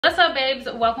What's up, babes?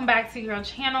 Welcome back to your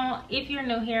channel. If you're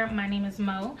new here, my name is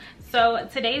Mo. So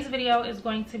today's video is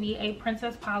going to be a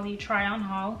Princess Polly try on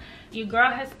haul. Your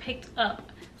girl has picked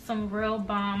up some real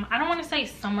bomb, I don't want to say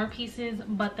summer pieces,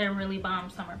 but they're really bomb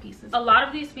summer pieces. A lot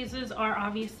of these pieces are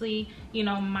obviously, you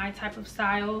know, my type of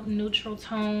style, neutral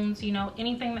tones, you know,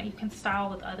 anything that you can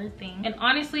style with other things. And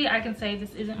honestly, I can say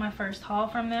this isn't my first haul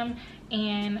from them,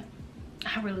 and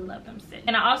I really love them sit.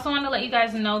 And I also want to let you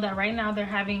guys know that right now they're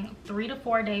having 3 to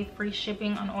 4 day free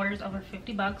shipping on orders over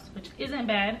 50 bucks, which isn't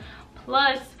bad.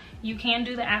 Plus you can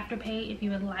do the afterpay if you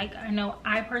would like. I know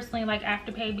I personally like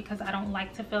afterpay because I don't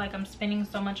like to feel like I'm spending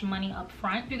so much money up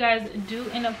front. If you guys do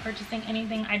end up purchasing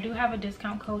anything, I do have a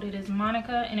discount code. It is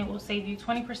Monica, and it will save you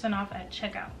 20% off at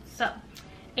checkout. So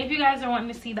if you guys are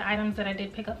wanting to see the items that I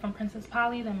did pick up from Princess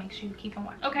Polly, then make sure you keep on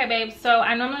watching. Okay, babes, so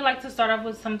I normally like to start off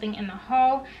with something in the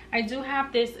haul. I do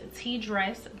have this tea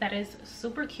dress that is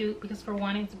super cute because, for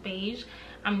one, it's beige.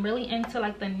 I'm really into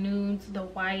like the nudes, the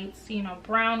whites, you know,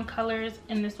 brown colors,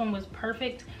 and this one was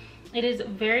perfect. It is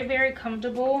very, very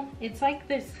comfortable. It's like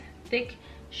this thick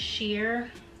sheer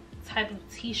type of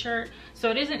t-shirt, so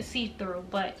it isn't see-through,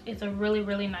 but it's a really,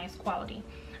 really nice quality.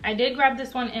 I did grab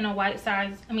this one in a white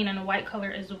size, in a white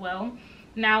color as well.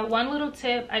 Now, one little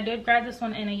tip, I did grab this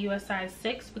one in a US size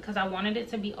 6 because I wanted it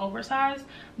to be oversized,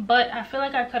 but I feel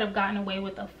like I could have gotten away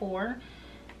with a 4.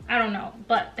 I don't know,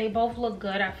 but they both look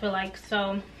good, I feel like.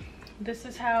 So this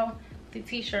is how the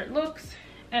t-shirt looks,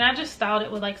 and I just styled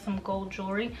it with like some gold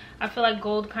jewelry. I feel like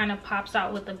gold kind of pops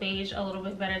out with the beige a little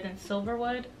bit better than silver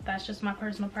would. That's just my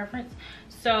personal preference.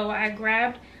 So I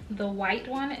grabbed the white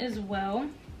one as well.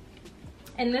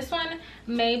 And this one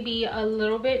may be a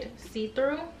little bit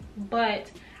see-through,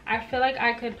 but I feel like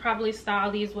I could probably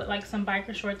style these with like some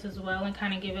biker shorts as well and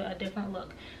kind of give it a different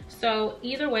look. So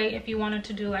either way, if you wanted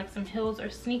to do like some heels or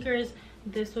sneakers,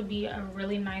 this would be a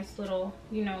really nice little,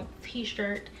 you know,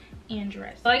 t-shirt and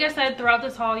dress. Like I said, throughout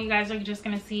this haul, you guys are just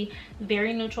gonna see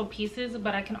very neutral pieces,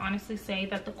 but I can honestly say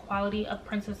that the quality of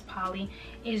Princess Polly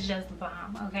is just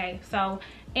bomb. Okay, so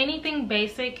anything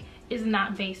basic is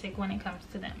not basic when it comes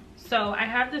to them. So I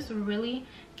have this really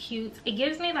cute, it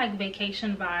gives me like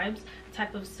vacation vibes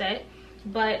type of set,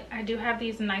 but I do have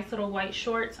these nice little white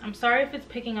shorts. I'm sorry if it's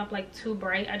picking up like too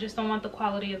bright. I just don't want the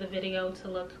quality of the video to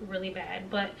look really bad,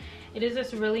 but it is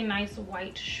this really nice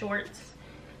white shorts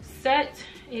set.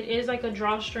 It is like a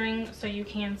drawstring, so you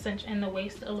can cinch in the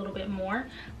waist a little bit more,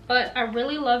 but I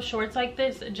really love shorts like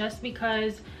this just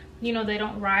because, you know, they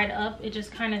don't ride up. It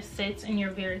just kind of sits and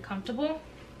you're very comfortable.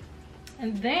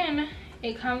 And then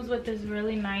it comes with this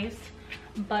really nice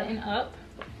button up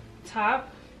top,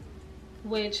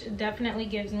 which definitely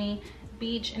gives me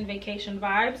beach and vacation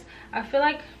vibes. I feel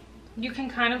like you can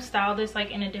kind of style this like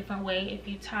in a different way if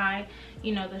you tie,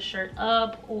 you know, the shirt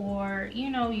up, or, you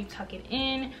know, you tuck it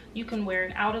in. You can wear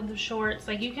it out of the shorts.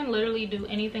 Like, you can literally do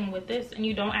anything with this, and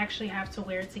you don't actually have to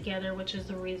wear it together, which is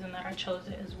the reason that I chose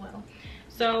it as well.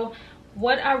 So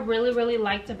what I really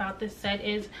liked about this set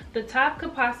is the top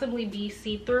could possibly be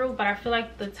see-through, but I feel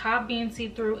like the top being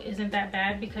see-through isn't that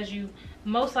bad because you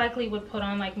most likely would put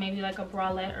on like maybe like a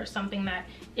bralette or something that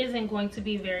isn't going to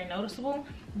be very noticeable.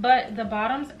 But the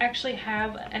bottoms actually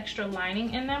have extra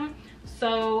lining in them,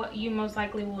 so you most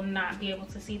likely will not be able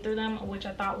to see through them, which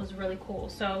I thought was really cool.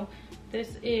 So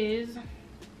this is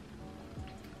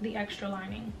the extra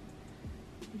lining,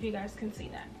 if you guys can see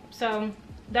that. So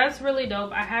that's really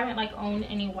dope. I haven't like owned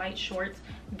any white shorts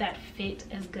that fit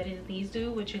as good as these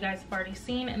do, which you guys have already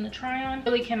seen in the try on.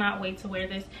 Really cannot wait to wear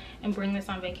this and bring this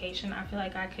on vacation. I feel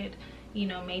like I could, you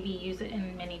know, maybe use it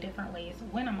in many different ways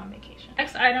when I'm on vacation.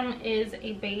 Next item is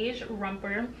a beige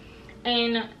romper,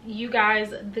 and you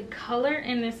guys, the color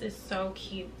in this is so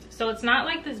cute. So it's not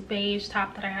like this beige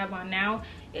top that I have on now.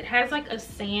 It has like a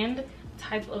sand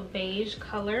type of beige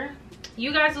color.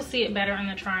 You guys will see it better in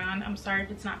the try on. I'm sorry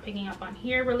if it's not picking up on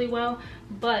here really well,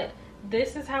 but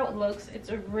this is how it looks. It's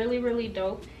a really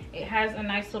dope. It has a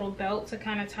nice little belt to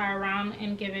kind of tie around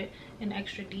and give it an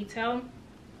extra detail,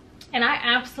 and I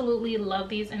absolutely love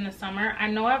these in the summer. I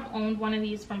know I've owned one of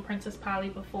these from Princess Polly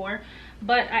before,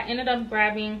 but I ended up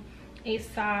grabbing a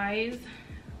size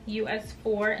US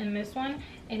 4 in this one,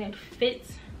 and it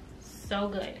fits so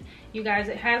good. You guys,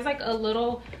 it has like a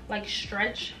little like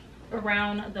stretch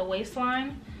around the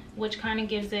waistline, which kind of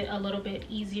gives it a little bit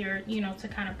easier, you know, to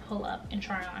kind of pull up and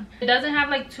try on. It doesn't have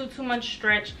like too much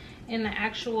stretch in the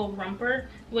actual romper,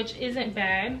 which isn't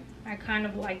bad. I kind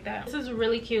of like that. This is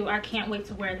really cute. I can't wait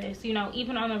to wear this, you know,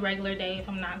 even on a regular day if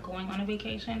I'm not going on a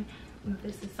vacation.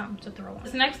 This is something to throw on.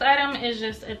 This next item is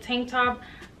just a tank top.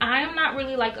 I am not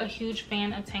really like a huge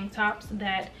fan of tank tops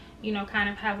that, you know, kind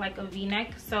of have like a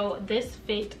v-neck, so this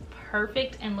fit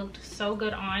perfect and looked so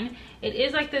good on. It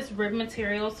is like this rib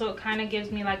material, so it kind of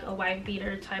gives me like a wife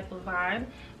beater type of vibe,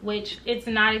 which it's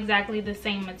not exactly the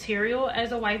same material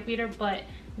as a wife beater, but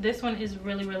this one is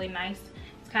really, really nice.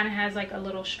 It kind of has like a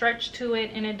little stretch to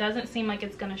it, and it doesn't seem like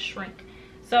it's gonna shrink.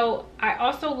 So I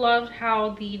also loved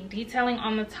how the detailing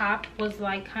on the top was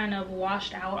like kind of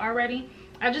washed out already.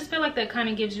 I just feel like that kind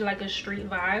of gives you like a street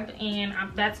vibe, and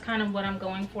that's kind of what I'm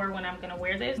going for when I'm gonna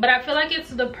wear this. But I feel like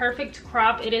it's the perfect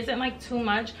crop. It isn't like too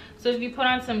much, so if you put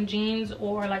on some jeans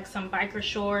or like some biker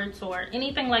shorts or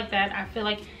anything like that, I feel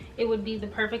like it would be the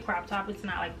perfect crop top. It's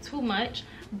not like too much,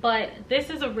 but this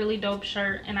is a really dope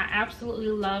shirt, and I absolutely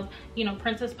love, you know,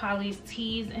 Princess Polly's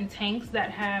tees and tanks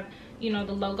that have, you know,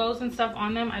 the logos and stuff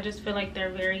on them. I just feel like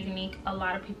they're very unique. A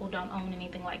lot of people don't own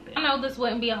anything like this. I know this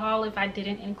wouldn't be a haul if I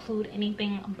didn't include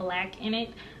anything black in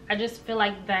it. I just feel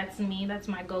like that's me. That's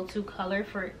my go-to color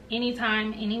for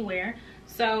anytime, anywhere.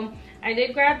 So I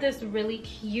did grab this really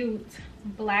cute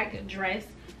black dress.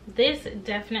 This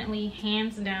definitely,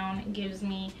 hands down, gives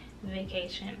me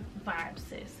vacation vibes,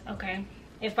 sis, okay?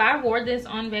 If I wore this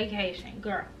on vacation,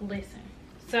 girl, listen.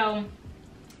 So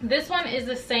this one is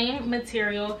the same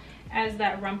material as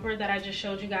that romper that I just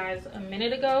showed you guys a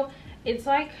minute ago. It's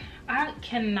like, I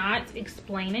cannot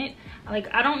explain it.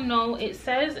 Like, I don't know. It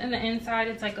says in the inside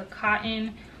it's like a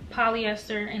cotton,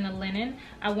 polyester, and a linen.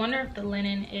 I wonder if the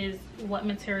linen is what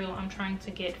material I'm trying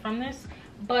to get from this.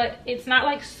 But it's not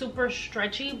like super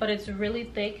stretchy, but it's really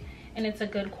thick and it's a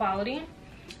good quality.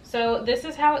 So this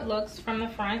is how it looks from the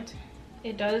front.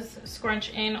 It does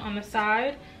scrunch in on the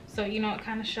side, so you know it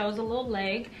kind of shows a little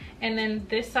leg, and then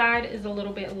this side is a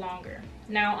little bit longer.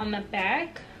 Now on the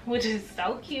back, which is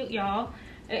so cute, y'all,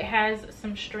 it has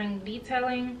some string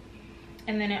detailing,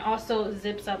 and then it also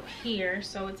zips up here,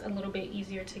 so it's a little bit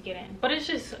easier to get in. But it's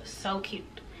just so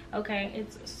cute, okay?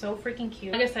 It's so freaking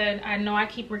cute. Like I said, I know I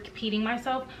keep repeating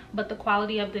myself, but the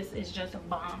quality of this is just a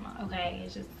bomb, okay?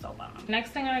 It's just so bomb. Next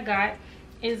thing I got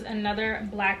is another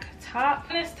black top.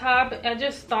 This top, I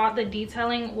just thought the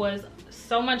detailing was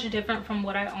so much different from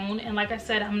what I own, and like I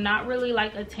said, I'm not really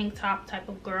like a tank top type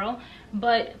of girl,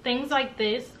 but things like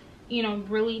this, you know,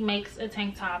 really makes a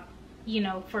tank top, you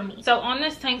know, for me. So on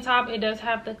this tank top, it does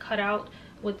have the cutout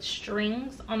with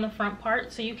strings on the front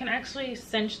part, so you can actually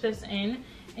cinch this in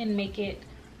and make it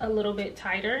a little bit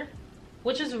tighter,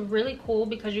 which is really cool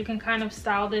because you can kind of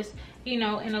style this, you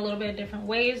know, in a little bit of different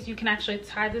ways. You can actually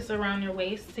tie this around your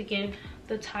waist to give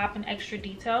the top an extra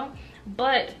detail.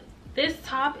 But this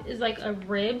top is like a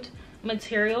ribbed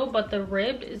material, but the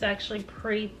ribbed is actually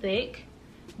pretty thick,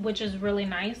 which is really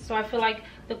nice. So I feel like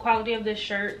the quality of this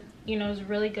shirt, you know, is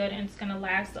really good, and it's gonna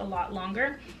last a lot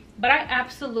longer. But I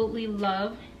absolutely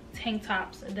love tank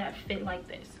tops that fit like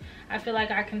this. I feel like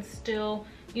I can still,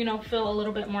 you know, feel a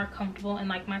little bit more comfortable and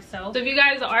like myself. So if you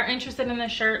guys are interested in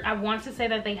this shirt, I want to say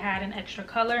that they had an extra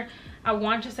color. I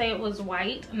want to say it was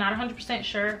white. I'm not 100%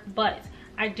 sure, but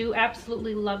I do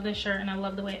absolutely love this shirt, and I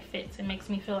love the way it fits. It makes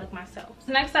me feel like myself.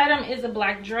 The next item is a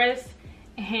black dress,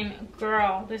 and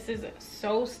girl, this is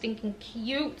so stinking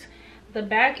cute. The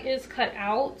back is cut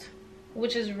out,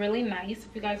 which is really nice.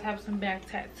 If you guys have some back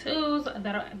tattoos,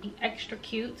 that'll be extra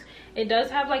cute. It does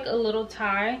have like a little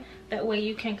tie, that way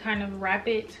you can kind of wrap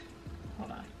it,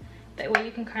 hold on, that way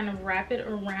you can kind of wrap it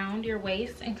around your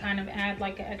waist and kind of add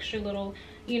like an extra little,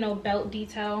 you know, belt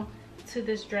detail to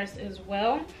this dress as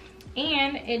well.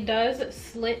 And it does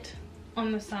slit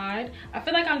on the side. I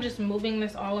feel like I'm just moving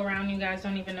this all around. You guys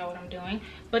don't even know what I'm doing,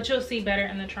 but you'll see better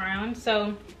in the try on.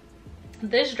 So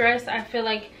this dress, I feel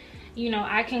like, you know,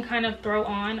 I can kind of throw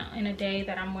on in a day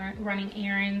that I'm running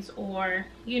errands, or,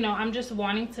 you know, I'm just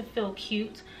wanting to feel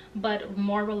cute but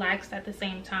more relaxed at the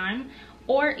same time.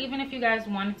 Or even if you guys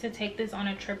wanted to take this on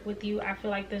a trip with you, I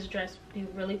feel like this dress would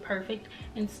be really perfect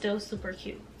and still super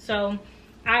cute. So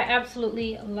I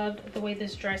absolutely loved the way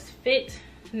this dress fit.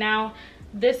 Now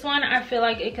this one, I feel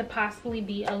like it could possibly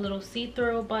be a little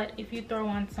see-through, but if you throw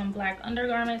on some black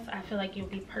undergarments, I feel like you'll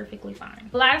be perfectly fine.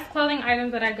 The last clothing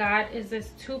item that I got is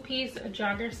this two-piece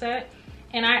jogger set,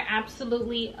 and I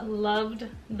absolutely loved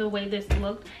the way this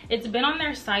looked. It's been on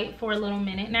their site for a little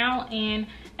minute now, and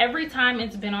every time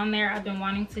it's been on there, I've been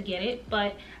wanting to get it,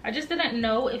 but I just didn't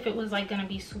know if it was like gonna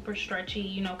be super stretchy,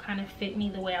 you know, kind of fit me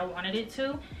the way I wanted it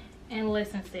to. And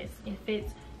listen, sis, it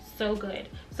fits so good.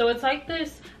 So it's like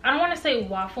this, I don't want to say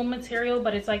waffle material,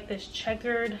 but it's like this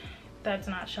checkered, that's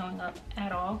not showing up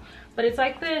at all, but it's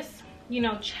like this, you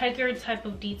know, checkered type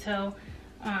of detail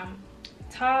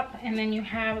top, and then you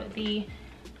have the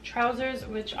trousers,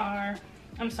 which are,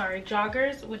 I'm sorry,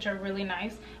 joggers, which are really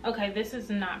nice. Okay, this is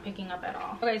not picking up at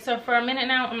all. Okay, so for a minute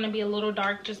now, I'm gonna be a little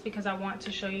dark just because I want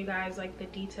to show you guys like the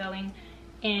detailing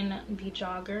in the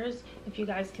joggers. If you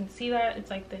guys can see that, it's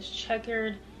like this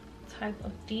checkered type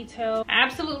of detail. I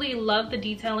absolutely love the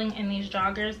detailing in these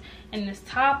joggers and this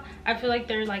top. I feel like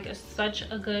they're like such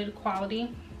a good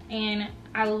quality, and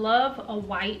I love a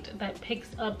white that picks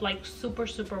up like super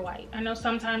white. I know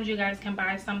sometimes you guys can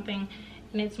buy something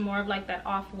and it's more of like that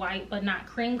off-white but not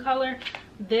cream color.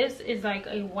 This is like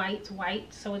a white,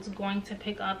 so it's going to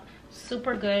pick up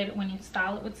super good when you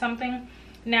style it with something.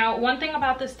 Now, one thing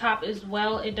about this top as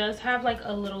well, it does have like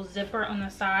a little zipper on the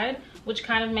side, which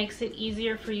kind of makes it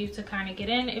easier for you to kind of get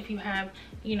in if you have,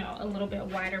 you know, a little bit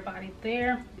wider body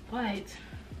there. But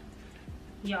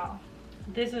y'all,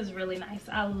 this is really nice.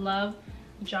 I love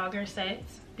jogger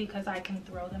sets because I can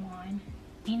throw them on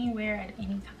anywhere at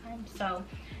any time. So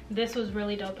this was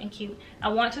really dope and cute. I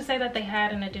want to say that they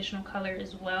had an additional color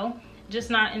as well, just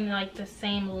not in like the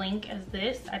same link as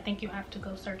this. I think you have to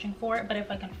go searching for it, but if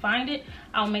I can find it,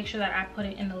 I'll make sure that I put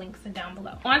it in the links down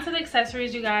below. On to the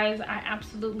accessories, you guys. I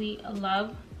absolutely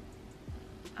love,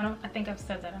 I think I've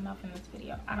said that enough in this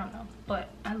video, I don't know, but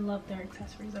I love their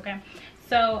accessories. Okay,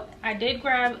 so I did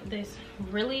grab this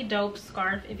really dope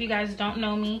scarf. If you guys don't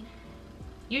know me,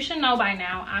 you should know by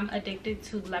now I'm addicted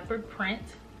to leopard print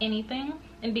anything,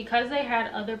 and because they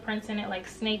had other prints in it like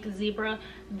snake, zebra,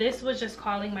 this was just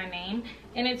calling my name.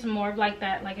 And it's more of like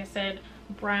that, like I said,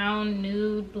 brown,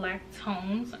 nude, black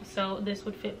tones, so this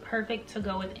would fit perfect to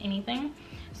go with anything.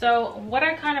 So what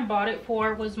I kind of bought it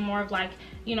for was more of like,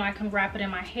 you know, I can wrap it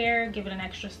in my hair, give it an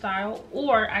extra style,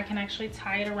 or I can actually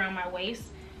tie it around my waist,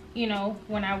 you know,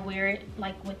 when I wear it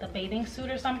like with a bathing suit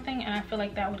or something, and I feel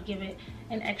like that would give it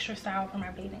an extra style for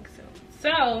my bathing suit.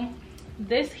 So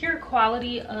this here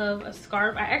quality of a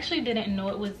scarf, I actually didn't know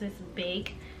it was this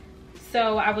big,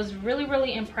 so I was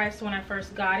really impressed when I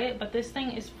first got it. But this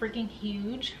thing is freaking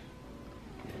huge,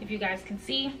 if you guys can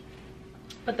see.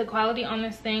 But the quality on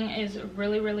this thing is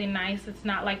really nice. It's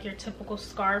not like your typical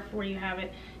scarf where you have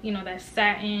it, you know, that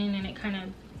satin and it kind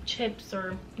of chips,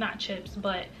 or not chips,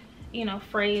 but you know,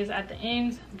 frays at the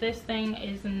ends. This thing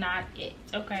is not it.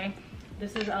 Okay,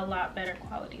 this is a lot better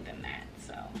quality than that,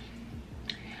 so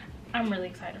I'm really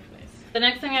excited for this. The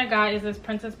next thing I got is this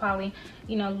Princess Polly,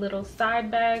 you know, little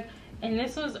side bag. And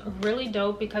this was really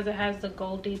dope because it has the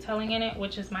gold detailing in it,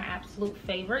 which is my absolute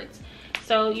favorite.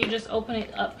 So you just open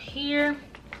it up here,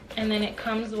 and then it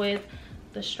comes with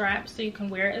the strap, so you can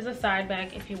wear it as a side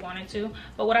bag if you wanted to.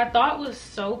 But what I thought was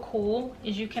so cool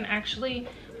is you can actually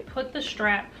put the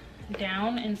strap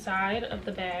down inside of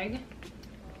the bag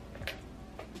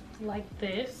like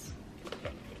this,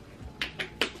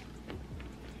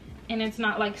 and it's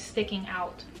not like sticking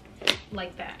out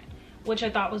like that, which I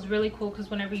thought was really cool, because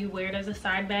whenever you wear it as a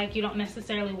side bag, you don't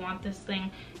necessarily want this thing,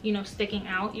 you know, sticking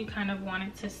out. You kind of want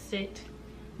it to sit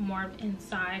more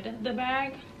inside the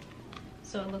bag,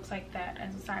 so it looks like that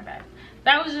as a side bag.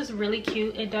 That was just really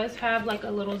cute. It does have like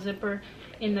a little zipper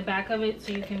in the back of it,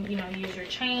 so you can, you know, use your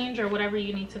change or whatever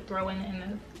you need to throw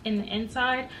in the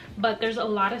inside. But there's a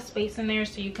lot of space in there,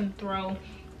 so you can throw,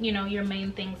 you know, your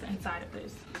main things inside of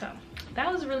this. So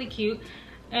that was really cute.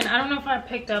 And I don't know if I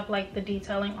picked up like the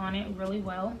detailing on it really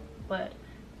well, but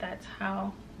that's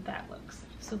how that looks.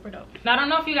 Super dope. Now, I don't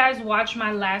know if you guys watched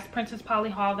my last Princess Polly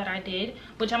haul that I did,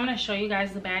 which I'm going to show you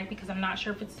guys the bag because I'm not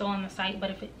sure if it's still on the site, but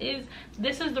if it is,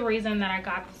 this is the reason that I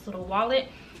got this little wallet.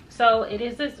 So it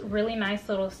is this really nice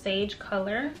little sage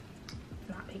color. It's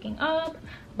not picking up,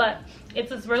 but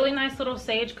it's this really nice little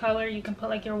sage color. You can put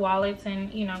like your wallets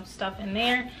and, you know, stuff in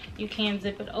there. You can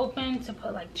zip it open to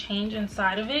put like change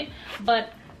inside of it.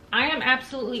 But I am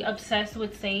absolutely obsessed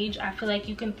with sage. I feel like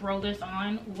you can throw this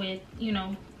on with, you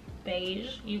know,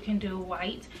 beige, you can do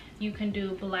white, you can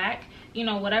do black, you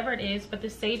know, whatever it is. But the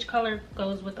sage color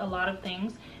goes with a lot of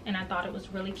things, and I thought it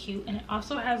was really cute. And it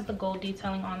also has the gold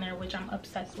detailing on there, which I'm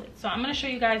obsessed with. So I'm going to show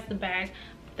you guys the bag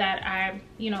that I,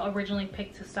 you know, originally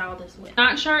picked to style this with.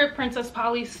 Not sure if Princess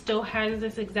Polly still has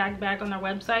this exact bag on their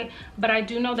website, but I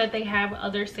do know that they have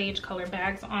other sage color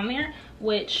bags on there,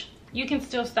 which you can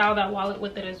still style that wallet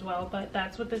with it as well. But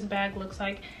that's what this bag looks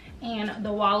like, and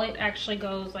the wallet actually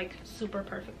goes like super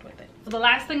perfect with it. So the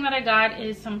last thing that I got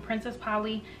is some Princess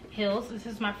Polly heels. This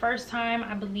is my first time,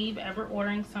 I believe, ever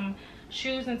ordering some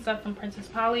shoes and stuff from Princess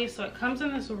Polly. So it comes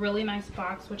in this really nice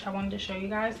box, which I wanted to show you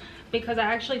guys because I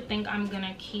actually think I'm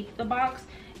gonna keep the box.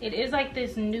 It is like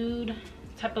this nude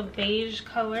type of beige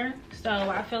color, so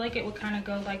I feel like it would kind of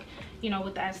go like, you know,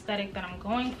 with the aesthetic that I'm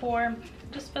going for.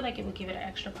 I just feel like it would give it an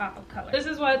extra pop of color. This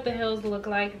is what the heels look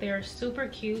like. They're super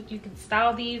cute. You can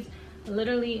style these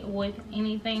literally with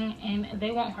anything and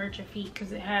they won't hurt your feet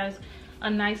because it has a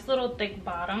nice little thick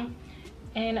bottom,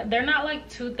 and they're not like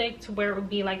too thick to where it would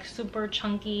be like super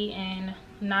chunky and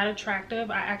not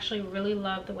attractive. I actually really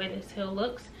love the way this heel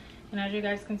looks, and as you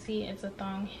guys can see, it's a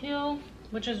thong heel,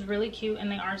 which is really cute,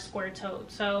 and they are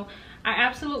square-toed. So I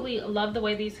absolutely love the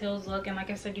way these heels look, and like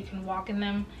I said, you can walk in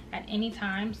them at any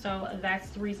time, so that's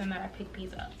the reason that I picked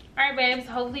these up. All right, babes,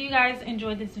 hopefully you guys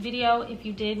enjoyed this video. If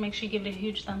you did, make sure you give it a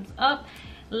huge thumbs up.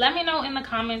 Let me know in the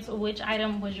comments which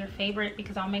item was your favorite,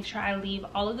 because I'll make sure I leave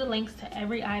all of the links to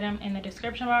every item in the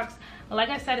description box. Like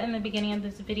I said in the beginning of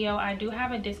this video, I do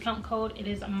have a discount code. It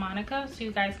is Monica, so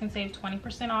you guys can save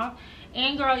 20% off.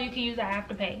 And girl, you can use that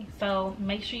Afterpay, so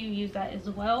make sure you use that as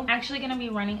well. I'm actually going to be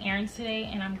running errands today,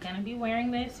 and I'm going to be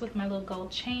wearing this with my little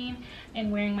gold chain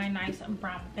and wearing my nice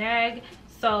brown bag.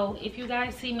 So if you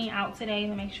guys see me out today,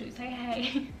 then make sure you say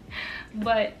hey.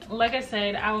 But like I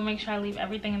said, I will make sure I leave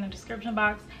everything in the description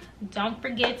box. Don't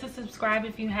forget to subscribe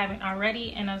if you haven't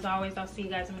already, and as always, I'll see you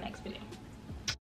guys in the next video.